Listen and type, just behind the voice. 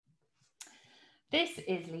This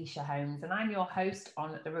is Leisha Holmes, and I'm your host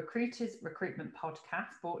on the Recruiters Recruitment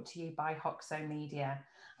Podcast, brought to you by Hoxo Media.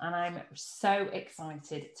 And I'm so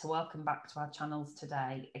excited to welcome back to our channels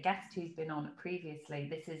today a guest who's been on previously.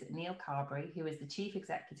 This is Neil Carberry, who is the Chief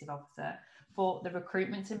Executive Officer for the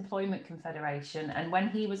Recruitment Employment Confederation. And when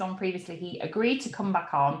he was on previously, he agreed to come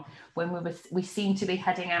back on when we seemed to be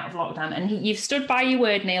heading out of lockdown. And you've stood by your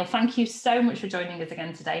word, Neil. Thank you so much for joining us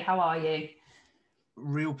again today. How are you?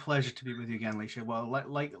 Real pleasure to be with you again, Leisha. Well,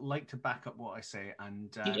 like to back up what I say,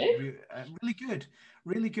 and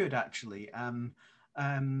really good actually.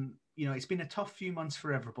 It's been a tough few months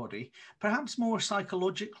for everybody, perhaps more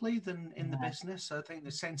psychologically than in the business. I think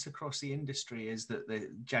the sense across the industry is that the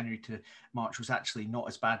January to March was actually not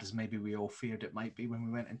as bad as maybe we all feared it might be when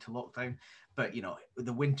we went into lockdown. But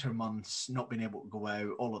the winter months, not being able to go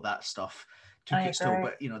out, all of that stuff took its toll.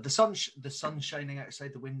 But the sun's shining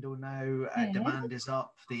outside the window now. Demand is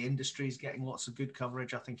up. The industry is getting lots of good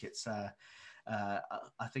coverage. I think it's a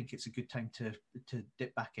good time to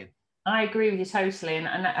dip back in. I agree with you totally.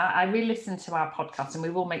 And I re-listened to our podcast, and we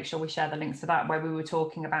will make sure we share the links to that, where we were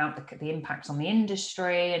talking about the impact on the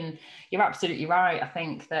industry. And you're absolutely right. I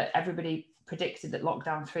think that everybody predicted that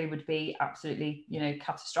lockdown 3 would be absolutely,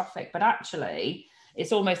 catastrophic. But actually,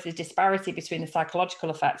 it's almost a disparity between the psychological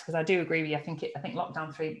effects, because I do agree with you. I think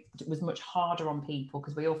lockdown 3 was much harder on people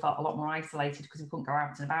because we all felt a lot more isolated because we couldn't go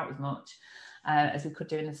out and about as much as we could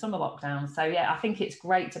do in the summer lockdown. So yeah, I think it's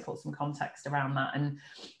great to put some context around that. And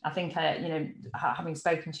I think having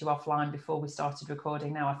spoken to you offline before we started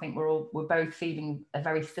recording now, I think we're both feeling a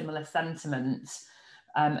very similar sentiment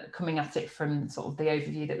coming at it from sort of the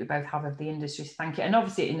overview that we both have of the industry. So thank you. And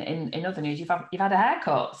obviously in other news, you've had a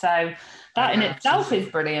haircut, so that in itself is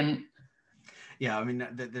brilliant. Yeah, I mean,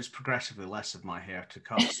 there's progressively less of my hair to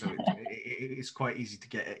cut, so it's quite easy to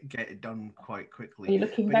get it done quite quickly. You're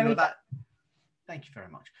looking very Thank you very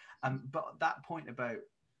much. But that point about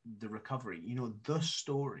the recovery, the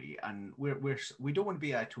story, and we don't want to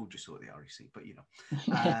be I told you so at the REC, but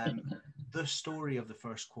the story of the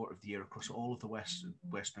first quarter of the year across all of the Western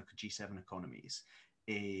G7 economies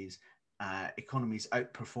is economies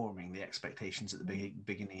outperforming the expectations at the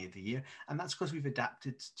beginning of the year, and that's because we've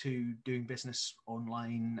adapted to doing business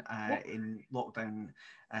online in lockdown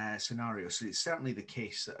scenarios. So it's certainly the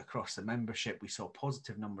case that across the membership we saw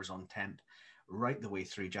positive numbers on temp right the way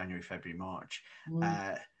through January, February, March.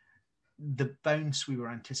 The bounce we were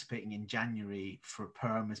anticipating in January for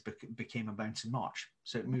perm became a bounce in March.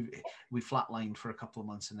 So it moved. We flatlined for a couple of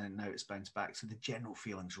months, and then now it's bounced back. So the general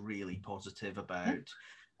feeling's really positive about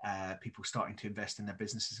people starting to invest in their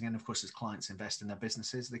businesses again. Of course, as clients invest in their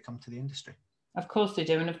businesses, they come to the industry. Of course they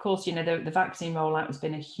do. And of course, the vaccine rollout has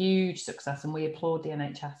been a huge success, and we applaud the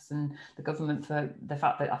NHS and the government for the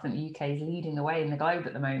fact that I think the UK is leading the way in the globe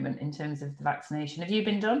at the moment in terms of the vaccination. Have you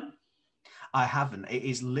been done? I haven't. It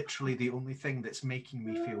is literally the only thing that's making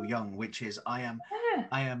me feel young, which is I am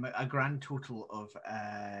a grand total of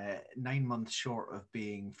 9 months short of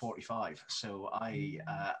being 45. So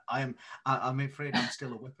I'm afraid I'm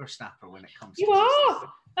still a whippersnapper when it comes to this.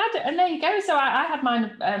 And there you go. So I had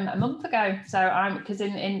mine a month ago. So because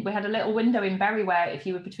we had a little window in Bury where if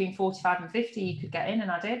you were between 45 and 50, you could get in,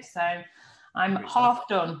 and I did. So I'm half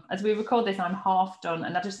done. As we record this, I'm half done.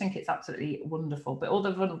 And I just think it's absolutely wonderful. But all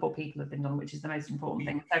the vulnerable people have been done, which is the most important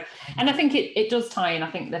thing. So, and I think it does tie in.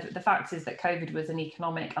 I think the fact is that COVID was an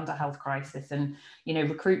economic and a health crisis, and,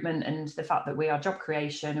 recruitment and the fact that we are job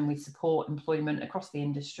creation and we support employment across the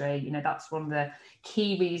industry. That's one of the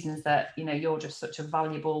key reasons that, you're just such a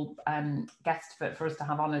valuable guest for us to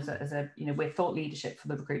have on as a we're thought leadership for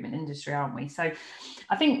the recruitment industry, aren't we? So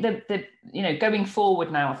I think the going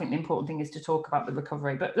forward now, I think the important thing is to talk about the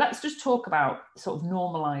recovery, but let's just talk about sort of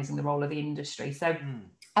normalizing the role of the industry. So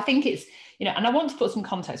I think it's, and I want to put some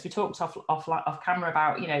context. We talked off camera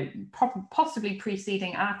about, possibly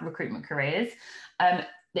preceding our recruitment careers, that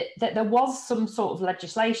there was some sort of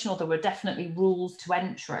legislation, or there were definitely rules to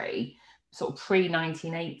entry, sort of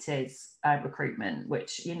pre-1980s recruitment,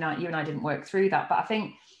 which you and I didn't work through that. But I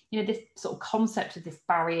think, this sort of concept of this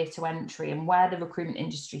barrier to entry and where the recruitment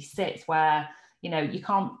industry sits, where you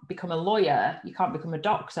can't become a lawyer, you can't become a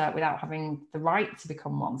doctor without having the right to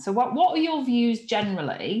become one. So what are your views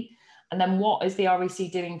generally? And then what is the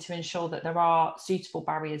REC doing to ensure that there are suitable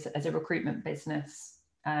barriers as a recruitment business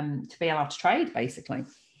to be allowed to trade, basically?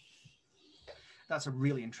 That's a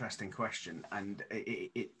really interesting question. And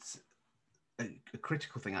it's a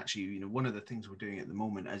critical thing, actually. One of the things we're doing at the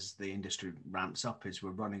moment as the industry ramps up is we're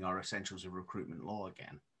running our Essentials of Recruitment law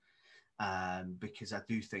again. Because I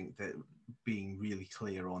do think that being really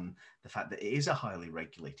clear on the fact that it is a highly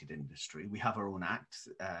regulated industry, we have our own act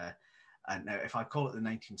And now, if I call it the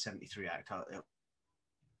 1973 Act, it'll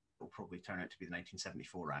probably turn out to be the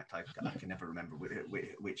 1974 Act. I can never remember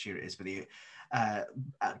which year it is, but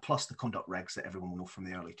plus the conduct regs that everyone will know from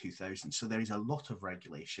the early 2000s. So there is a lot of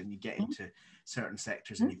regulation. You get into certain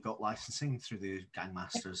sectors and you've got licensing through the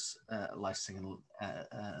Gangmasters Licensing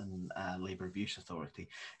and Labour Abuse Authority.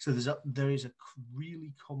 So there is a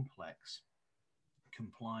really complex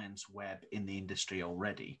compliance web in the industry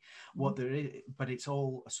already. What there is, but it's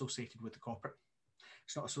all associated with the corporate.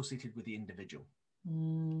 It's not associated with the individual.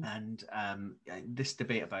 And this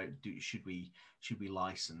debate about should we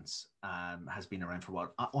license has been around for a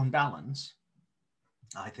while. On balance,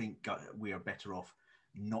 I think we are better off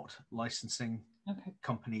not licensing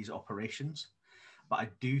companies' operations. But I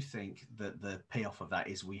do think that the payoff of that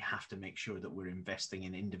is we have to make sure that we're investing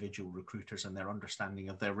in individual recruiters and their understanding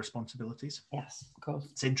of their responsibilities. Yes, of course.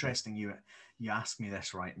 It's interesting you ask me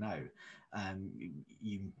this right now.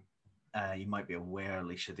 You might be aware,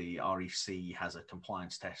 Alicia, the REC has a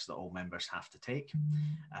compliance test that all members have to take.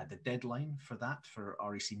 The deadline for that, for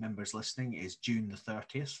REC members listening, is June the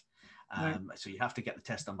 30th. So you have to get the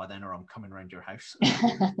test done by then, or I'm coming around your house.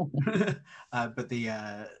 But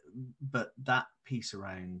that piece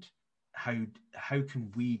around how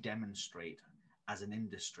can we demonstrate as an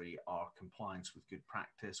industry our compliance with good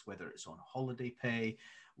practice, whether it's on holiday pay,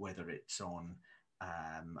 whether it's on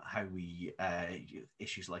how we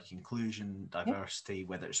issues like inclusion, diversity,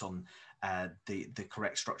 whether it's on the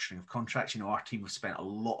correct structuring of contracts. You know, our team have spent a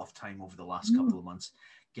lot of time over the last couple of months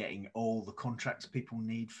getting all the contracts people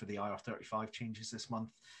need for the IR35 changes this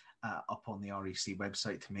month up on the REC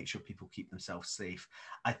website to make sure people keep themselves safe.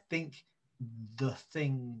 I think the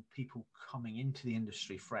thing people coming into the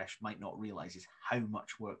industry fresh might not realize is how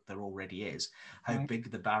much work there already is, how big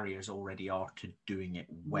the barriers already are to doing it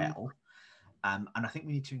well. And I think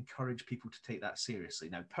we need to encourage people to take that seriously.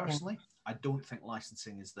 Now, personally, I don't think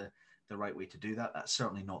licensing is the right way to do that. That's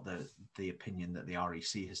certainly not the opinion that the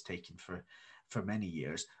REC has taken for many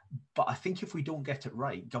years. But I think if we don't get it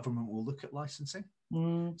right, government will look at licensing.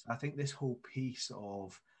 So I think this whole piece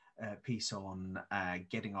on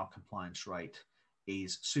getting our compliance right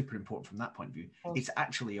is super important from that point of view. It's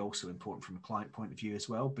actually also important from a client point of view as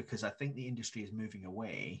well, because I think the industry is moving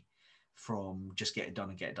away from just get it done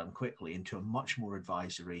and get it done quickly into a much more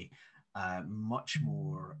advisory, much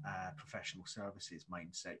more professional services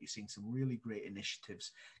mindset. You're seeing some really great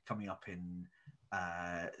initiatives coming up in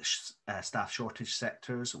staff shortage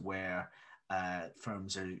sectors where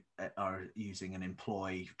firms are using an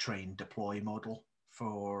employ, train, deploy model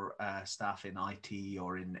for staff in IT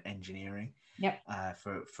or in engineering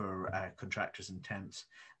for contractors and temps.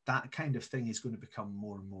 That kind of thing is going to become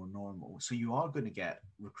more and more normal. So you are going to get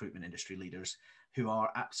recruitment industry leaders who are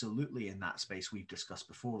absolutely in that space we've discussed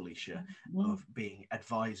before, Alicia, of being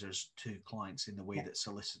advisors to clients in the way that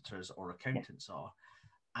solicitors or accountants are.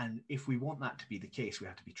 And if we want that to be the case, we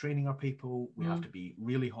have to be training our people. We have to be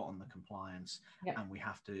really hot on the compliance, and we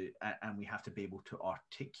have to be able to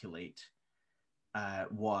articulate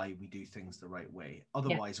why we do things the right way.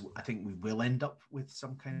 Otherwise, I think we will end up with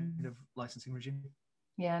some kind of licensing regime.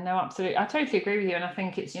 Yeah, no, absolutely. I totally agree with you. And I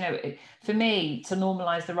think it's, for me to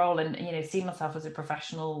normalise the role and, see myself as a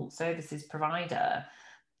professional services provider,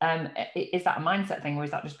 is that a mindset thing, or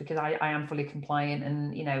is that just because I am fully compliant?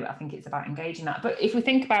 And, I think it's about engaging that. But if we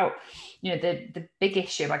think about, the big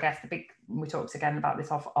issue, I guess, we talked again about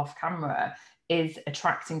this off camera, is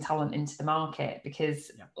attracting talent into the market, because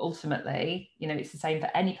ultimately, it's the same for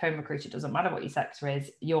any perm recruiter. It doesn't matter what your sector is,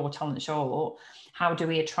 you're talent short. How do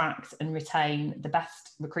we attract and retain the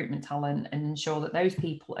best recruitment talent and ensure that those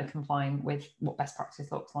people are complying with what best practice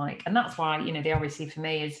looks like? And that's why, the REC for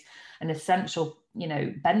me is an essential,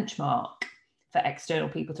 benchmark for external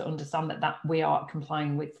people to understand that we are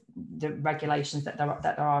complying with the regulations that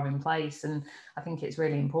there are in place. And I think it's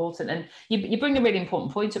really important. And you bring a really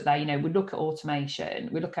important point up there. We look at automation,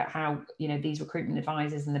 we look at how, these recruitment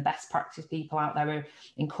advisors and the best practice people out there are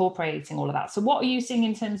incorporating all of that. So what are you seeing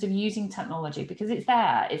in terms of using technology? Because it's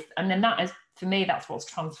there. And then that is, for me, that's what's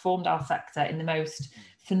transformed our sector in the most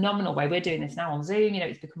phenomenal way. We're doing this now on Zoom,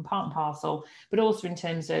 it's become part and parcel, but also in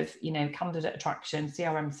terms of, candidate attraction,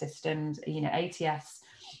 CRM systems, ATS,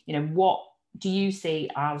 what do you see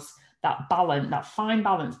as that balance, that fine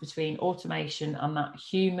balance between automation and that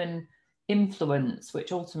human influence,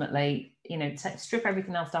 which ultimately, strip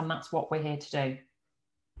everything else down, that's what we're here to do.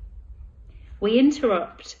 We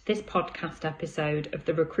interrupt this podcast episode of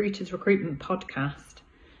the Recruiters Recruitment Podcast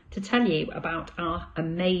to tell you about our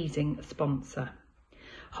amazing sponsor.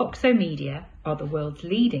 Hoxo Media are the world's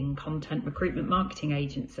leading content recruitment marketing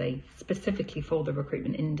agency, specifically for the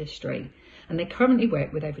recruitment industry. and they currently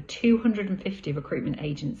work with over 250 recruitment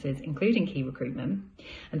agencies, including Key Recruitment,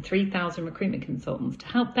 and 3,000 recruitment consultants to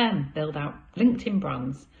help them build out LinkedIn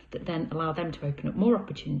brands that then allow them to open up more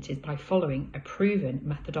opportunities by following a proven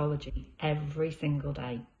methodology every single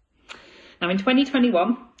day. Now in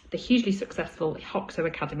 2021, the hugely successful Hoxo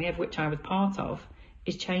Academy, of which I was part of,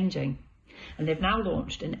 is changing. And they've now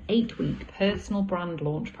launched an 8-week personal brand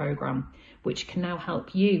launch program, which can now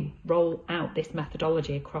help you roll out this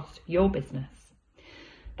methodology across your business.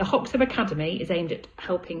 The Hoxo Academy is aimed at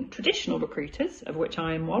helping traditional recruiters, of which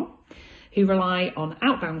I am one, who rely on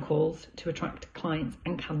outbound calls to attract clients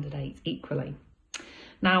and candidates equally.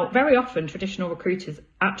 Now, very often traditional recruiters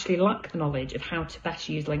actually lack the knowledge of how to best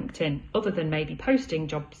use LinkedIn, other than maybe posting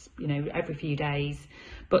jobs, every few days,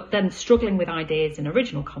 but then struggling with ideas and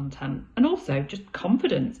original content, and also just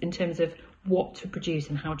confidence in terms of what to produce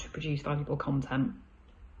and how to produce valuable content.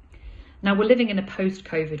 Now, we're living in a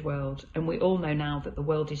post-COVID world, and we all know now that the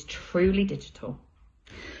world is truly digital.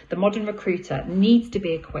 The modern recruiter needs to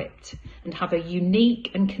be equipped and have a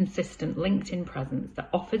unique and consistent LinkedIn presence that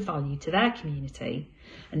offers value to their community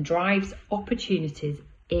and drives opportunities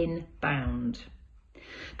inbound.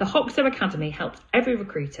 The Hoxo Academy helps every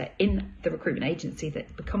recruiter in the recruitment agency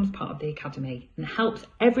that becomes part of the academy, and helps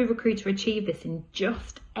every recruiter achieve this in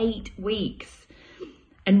just 8 weeks,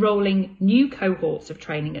 enrolling new cohorts of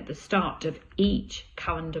training at the start of each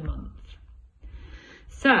calendar month.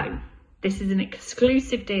 So, this is an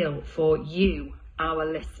exclusive deal for you, our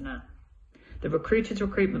listener. The Recruiters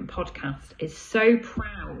Recruitment Podcast is so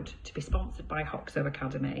proud to be sponsored by Hoxo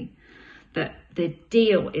Academy that the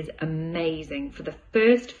deal is amazing. For the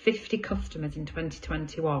first 50 customers in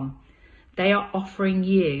 2021, they are offering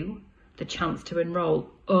you the chance to enrol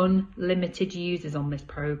unlimited users on this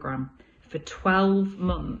program for 12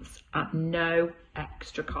 months at no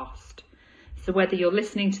extra cost. So whether you're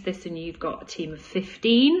listening to this and you've got a team of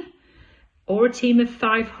 15 or a team of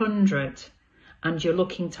 500 and you're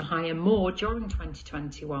looking to hire more during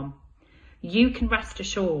 2021, you can rest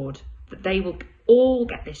assured that they will all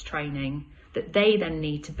get this training that they then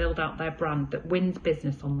need to build out their brand that wins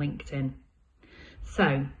business on LinkedIn.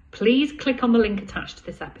 So please click on the link attached to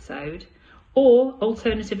this episode, or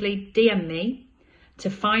alternatively DM me to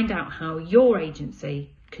find out how your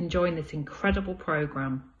agency can join this incredible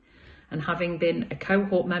program. And having been a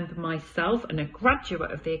cohort member myself and a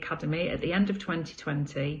graduate of the Academy at the end of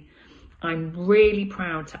 2020, I'm really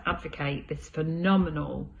proud to advocate this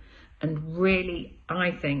phenomenal and really,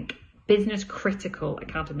 I think, business critical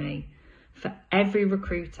academy for every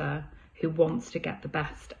recruiter who wants to get the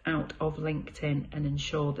best out of LinkedIn and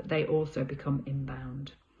ensure that they also become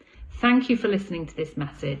inbound. Thank you for listening to this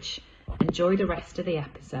message. Enjoy the rest of the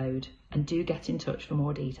episode and do get in touch for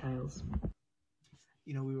more details.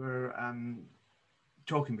 We were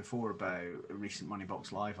talking before about a recent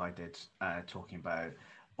Moneybox Live I did, talking about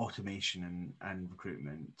automation and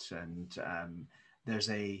recruitment, and there's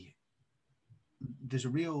a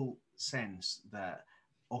real sense that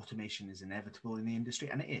automation is inevitable in the industry,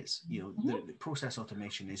 and it is. The process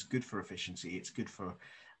automation is good for efficiency. It's good for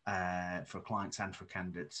clients and for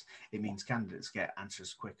candidates. It means candidates get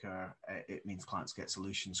answers quicker. It means clients get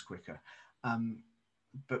solutions quicker.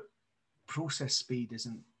 But process speed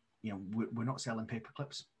isn't, we're not selling paper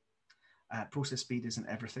clips. Process speed isn't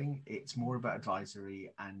everything. It's more about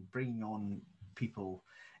advisory and bringing on people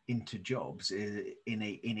into jobs in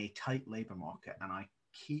a tight labour market. And I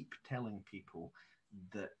keep telling people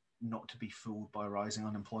that not to be fooled by rising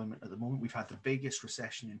unemployment at the moment. We've had the biggest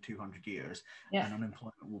recession in 200 years, and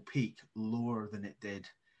unemployment will peak lower than it did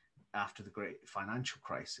after the great financial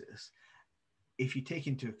crisis. If you take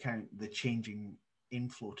into account the changing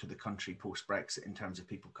inflow to the country post-Brexit in terms of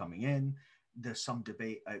people coming in, there's some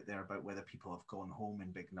debate out there about whether people have gone home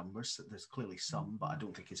in big numbers. So there's clearly some, but I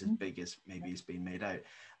don't think it's as big as maybe it's been made out.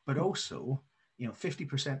 But also,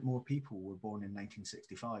 50% more people were born in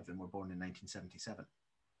 1965 than were born in 1977.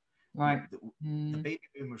 Right. The baby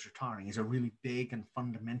boomers retiring is a really big and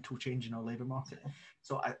fundamental change in our labour market.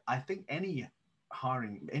 So I think any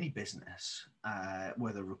business,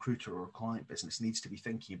 whether recruiter or client business, needs to be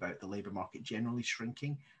thinking about the labour market generally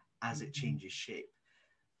shrinking as it changes shape.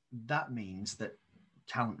 That means that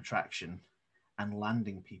talent attraction and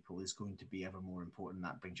landing people is going to be ever more important.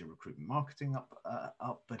 That brings your recruitment marketing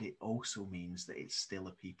up, but it also means that it's still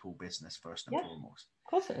a people business first and foremost. Of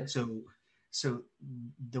course it is. So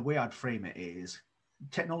the way I'd frame it is,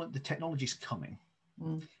 the technology's coming,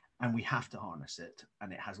 and we have to harness it,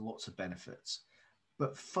 and it has lots of benefits.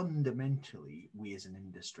 But fundamentally, we as an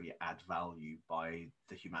industry add value by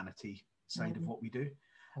the humanity side of what we do.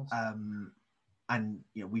 And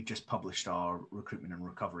we've just published our recruitment and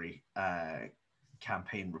recovery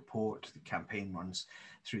campaign report. The campaign runs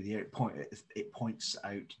through the year. It points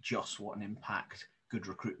out just what an impact good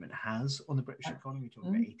recruitment has on the British economy. We're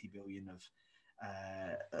talking about 80 billion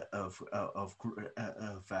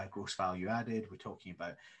of gross value added. We're talking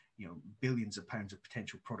about billions of pounds of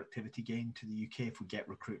potential productivity gain to the UK if we get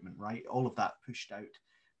recruitment right. All of that pushed out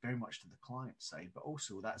very much to the client side, but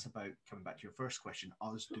also that's about, coming back to your first question,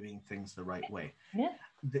 us doing things the right way. Yeah.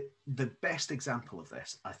 The best example of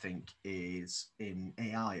this, I think, is in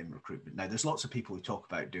AI and recruitment. Now, there's lots of people who talk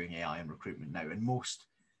about doing AI and recruitment now, and most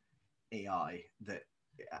AI that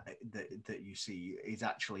you see is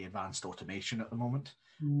actually advanced automation at the moment.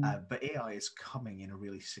 But AI is coming in a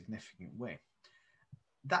really significant way.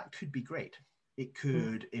 That could be great. It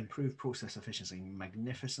could improve process efficiency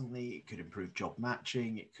magnificently. It could improve job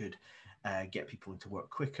matching. It could get people into work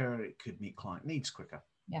quicker. It could meet client needs quicker.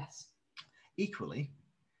 Yes. Equally,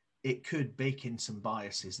 it could bake in some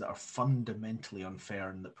biases that are fundamentally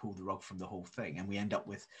unfair and that pull the rug from the whole thing. And we end up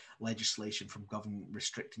with legislation from government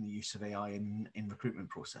restricting the use of AI in recruitment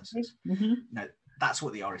processes. Now, that's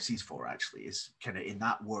what the RSC is for, actually, is kind of in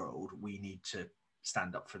that world, we need to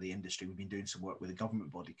stand up for the industry. We've been doing some work with a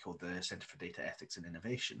government body called the Centre for Data Ethics and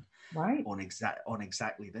Innovation on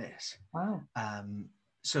exactly this. Wow.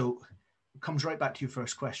 So it comes right back to your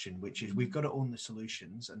first question, which is we've got to own the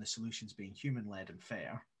solutions, and the solutions being human-led and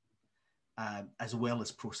fair, as well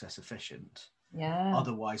as process efficient. Yeah.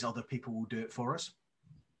 Otherwise, other people will do it for us.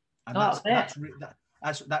 And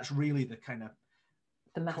that's really the kind of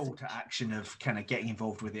the call to action of kind of getting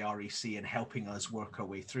involved with the REC and helping us work our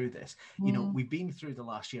way through this. We've been through the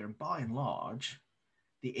last year, and by and large,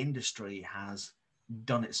 the industry has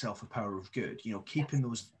done itself a power of good. Keeping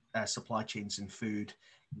those supply chains in food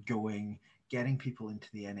going, getting people into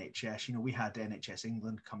the NHS. We had NHS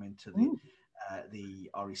England come into the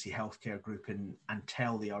REC Healthcare Group and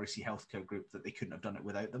tell the REC Healthcare Group that they couldn't have done it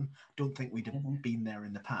without them. Don't think we'd have been there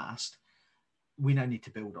in the past. We now need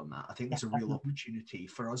to build on that. I think there's a real opportunity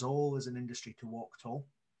for us all as an industry to walk tall.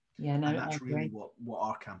 Yeah, no, and that's really what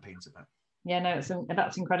our campaign's about. Yeah, no,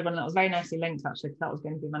 that's incredible, and that was very nicely linked, actually, because that was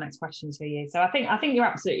going to be my next question to you. So I think you're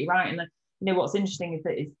absolutely right, and what's interesting is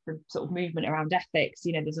that is the sort of movement around ethics.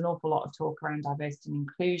 There's an awful lot of talk around diversity and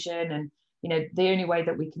inclusion, and the only way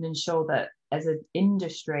that we can ensure that as an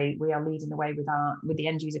industry we are leading the way with the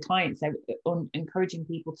end user clients, so encouraging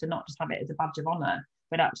people to not just have it as a badge of honor,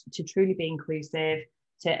 but actually to truly be inclusive,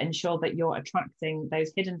 to ensure that you're attracting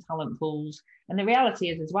those hidden talent pools. And the reality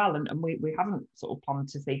is as well, and we haven't sort of planned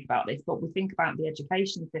to speak about this, but we think about the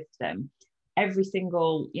education system. Every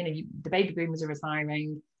single, the baby boomers are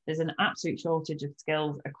retiring. There's an absolute shortage of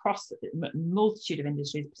skills across a multitude of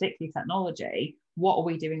industries, particularly technology. What are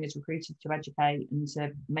we doing as recruiters to educate and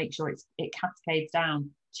to make sure it cascades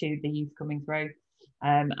down to the youth coming through?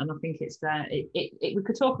 And I think it's we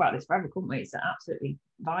could talk about this forever, couldn't we? It's absolutely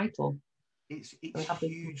vital. It's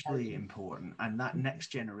hugely important, and that next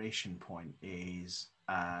generation point is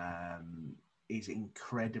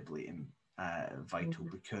incredibly vital,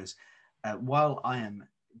 because while I am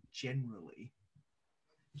generally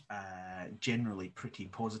pretty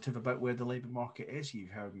positive about where the labour market is, you've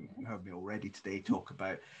heard me already today talk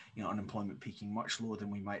about unemployment peaking much lower than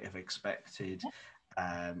we might have expected.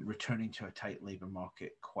 Returning to a tight labour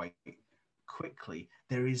market quite quickly.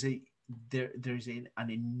 There is an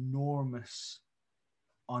enormous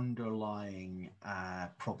underlying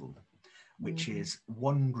problem, which is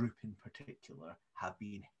one group in particular have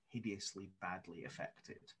been hideously badly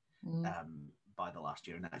affected by the last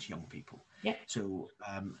year, and that's young people. Yeah. So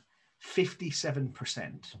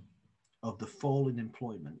 57% of the fall in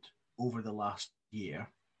employment over the last year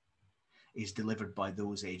is delivered by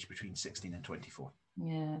those aged between 16 and 24.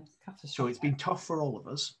 Yeah, it's catastrophic. So it's been tough for all of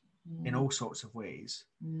us in all sorts of ways,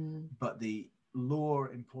 but the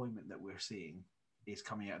lower employment that we're seeing is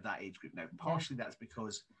coming out of that age group. Now, partially that's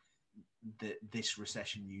because this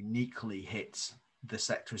recession uniquely hits the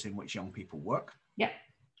sectors in which young people work. Yeah.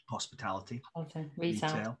 Hospitality,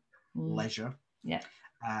 retail, leisure. Yeah.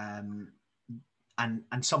 And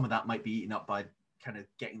some of that might be eaten up by kind of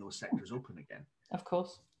getting those sectors open again. Of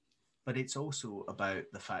course. But it's also about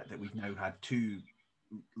the fact that we've now had 2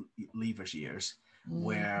 leavers years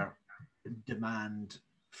where demand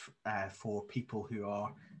for people who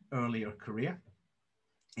are earlier career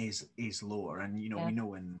is lower. And we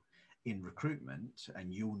know in recruitment,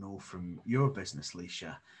 and you'll know from your business,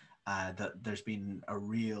 Leisha, that there's been a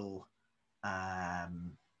real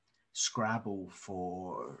scrabble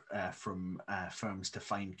from firms to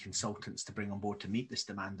find consultants to bring on board to meet this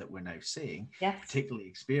demand that we're now seeing, particularly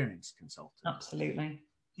experienced consultants. Absolutely.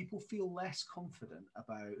 people feel less confident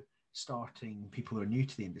about starting people who are new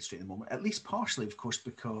to the industry at the moment, at least partially, of course,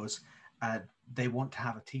 because they want to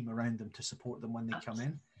have a team around them to support them when they come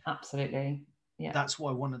in. Absolutely. Yeah. That's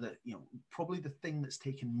why one of the, probably the thing that's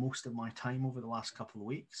taken most of my time over the last couple of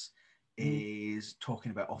weeks is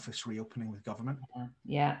talking about office reopening with government.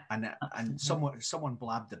 Yeah. And someone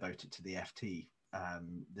blabbed about it to the FT.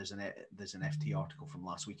 There's an FT article from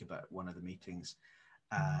last week about one of the meetings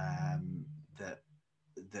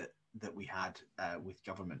that we had with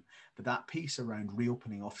government. But that piece around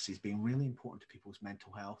reopening offices being really important to people's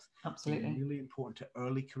mental health, absolutely, being really important to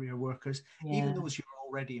early career workers, even those you're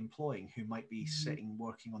already employing who might be sitting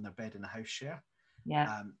working on their bed in a house share.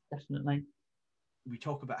 Definitely. We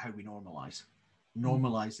talk about how we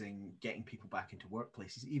normalizing getting people back into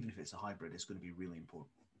workplaces, even if it's a hybrid, is going to be really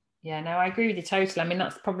important. Yeah, no, I agree with you totally. I mean,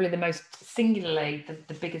 that's probably the most singularly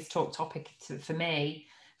the biggest talk topic for me,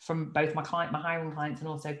 from both my hiring clients and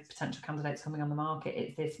also potential candidates coming on the market.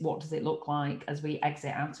 It's this: what does it look like as we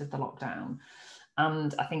exit out of the lockdown?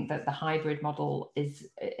 And I think that the hybrid model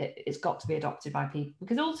it's got to be adopted by people,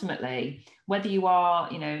 because ultimately, whether you are,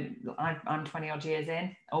 I'm 20 odd years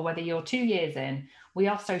in, or whether you're 2 years in, we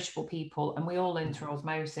are sociable people and we all learn through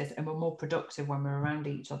osmosis, and we're more productive when we're around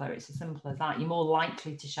each other. It's as simple as that. You're more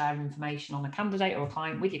likely to share information on a candidate or a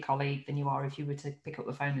client with your colleague than you are if you were to pick up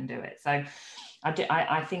the phone and do it. So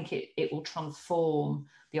I think it will transform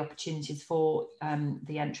the opportunities for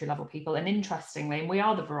the entry-level people. And interestingly, and we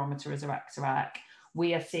are the barometer as a rec to rec,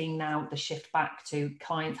 we are seeing now the shift back to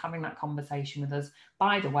clients having that conversation with us,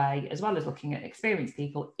 by the way, as well as looking at experienced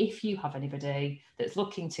people. If you have anybody that's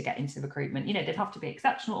looking to get into recruitment, they'd have to be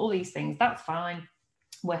exceptional, all these things, that's fine.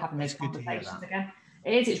 We're having those conversations again.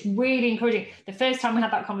 It's really encouraging. The first time we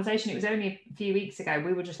had that conversation, it was only a few weeks ago.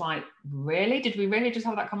 We were just like, really? Did we really just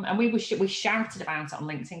have that conversation? And we shouted about it on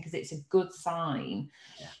LinkedIn because it's a good sign.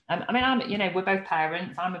 Yeah. We're both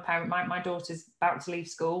parents. I'm a parent. My daughter's about to leave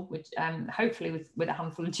school, which hopefully with a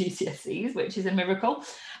handful of GCSEs, which is a miracle.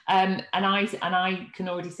 And I can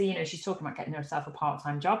already see, she's talking about getting herself a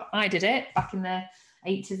part-time job. I did it back in the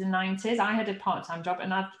 80s and 90s. I had a part-time job,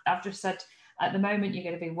 and I've just said, at the moment, you're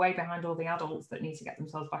going to be way behind all the adults that need to get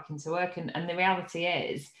themselves back into work. And the reality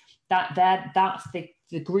is that that's the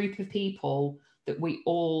group of people that we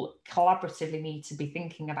all collaboratively need to be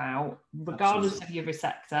thinking about, regardless of your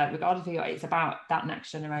sector, regardless of it's about that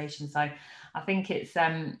next generation. So I think it's,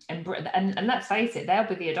 and let's face it, they'll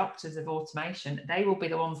be the adopters of automation. They will be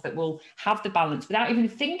the ones that will have the balance without even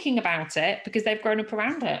thinking about it, because they've grown up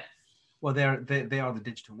around it. Well, they are the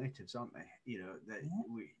digital natives, aren't they?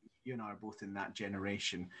 You and I are both in that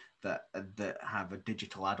generation that have a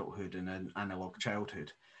digital adulthood and an analog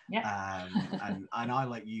childhood. Yeah. And I,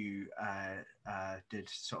 like you, did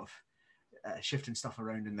sort of shifting stuff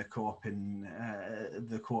around in the co-op for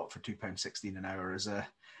 £2.16 an hour as a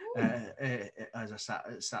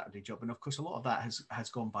Saturday job. And of course, a lot of that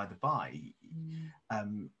has gone by the by.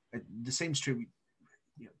 The same's true.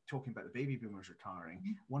 Talking about the baby boomers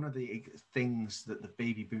retiring, one of the things that the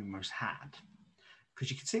baby boomers had,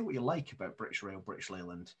 because you can say what you like about British Rail, British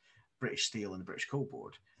Leyland, British Steel, and the British Coal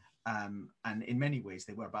Board, and in many ways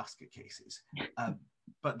they were basket cases,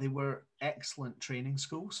 but they were excellent training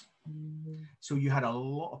schools. So you had a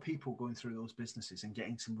lot of people going through those businesses and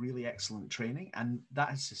getting some really excellent training, and that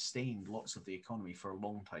has sustained lots of the economy for a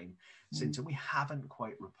long time since, and we haven't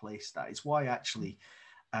quite replaced that. It's why actually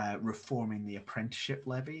reforming the apprenticeship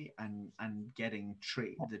levy and getting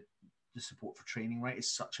the support for training right is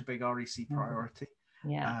such a big REC priority.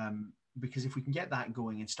 Because if we can get that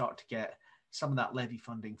going and start to get some of that levy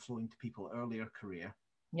funding flowing to people earlier career,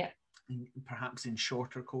 perhaps in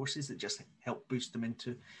shorter courses that just help boost them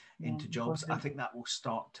into jobs, I think that will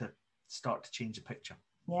start to change the picture.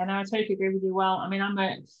 Yeah, no, I totally agree with you. Well, I mean, I'm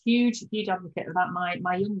a huge advocate of that.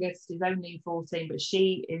 My youngest is only 14, but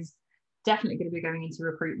she is definitely going to be going into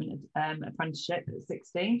recruitment apprenticeship at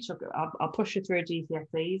 16. I'll push her through her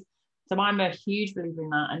GCSEs. So I'm a huge believer in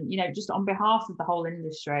that. And, just on behalf of the whole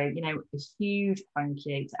industry, a huge thank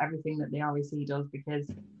you to everything that the REC does,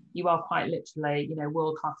 because you are quite literally,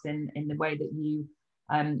 world-class in the way that you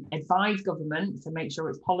advise government to make sure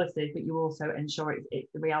it's policies, but you also ensure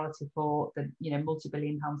it's the reality for the,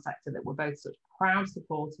 multi-billion-pound sector that we're both such proud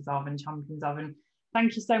supporters of and champions of. And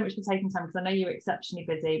thank you so much for taking time, because I know you're exceptionally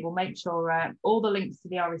busy. We'll make sure all the links to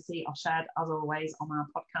the REC are shared, as always, on our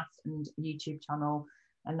podcast and YouTube channel.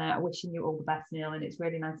 And wishing you all the best, Neil, and it's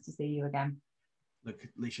really nice to see you again. Look,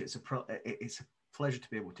 Leisha, it's a pleasure to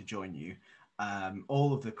be able to join you.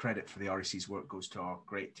 All of the credit for the REC's work goes to our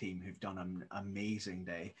great team who've done an amazing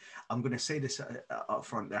day. I'm going to say this up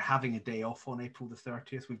front. They're having a day off on April the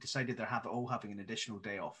 30th. We've decided they're all having an additional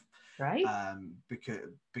day off. Right.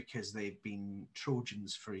 Because they've been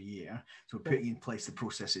Trojans for a year. So we're putting in place the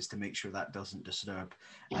processes to make sure that doesn't disturb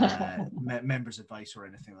members' advice or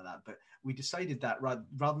anything like that. But we decided that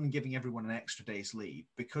rather than giving everyone an extra day's leave,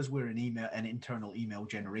 because we're an internal email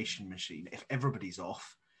generation machine, if everybody's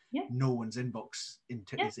off, no one's inbox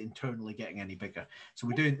is internally getting any bigger. So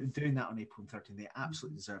we're doing that on April 13th. They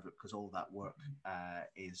absolutely deserve it because all of that work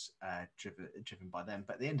is driven by them.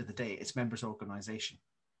 But at the end of the day, it's members' organisation.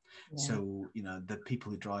 Yeah. So, you know, the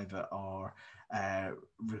people who drive it are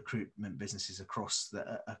recruitment businesses across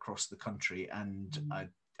the country. And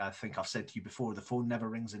I think I've said to you before, the phone never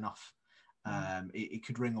rings enough. It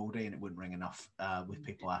could ring all day and it wouldn't ring enough with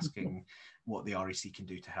people asking what the REC can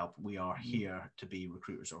do to help. We are here to be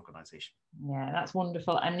recruiters' organisation. Yeah, that's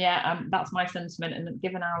wonderful. And that's my sentiment. And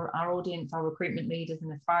given our audience, our recruitment leaders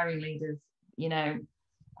and aspiring leaders, you know,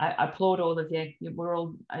 I applaud all of you. We're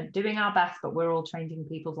all doing our best, but we're all changing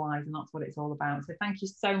people's lives, and that's what it's all about. So thank you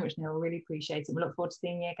so much, Neil. Really appreciate it. We look forward to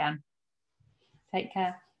seeing you again. Take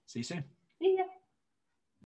care. See you soon.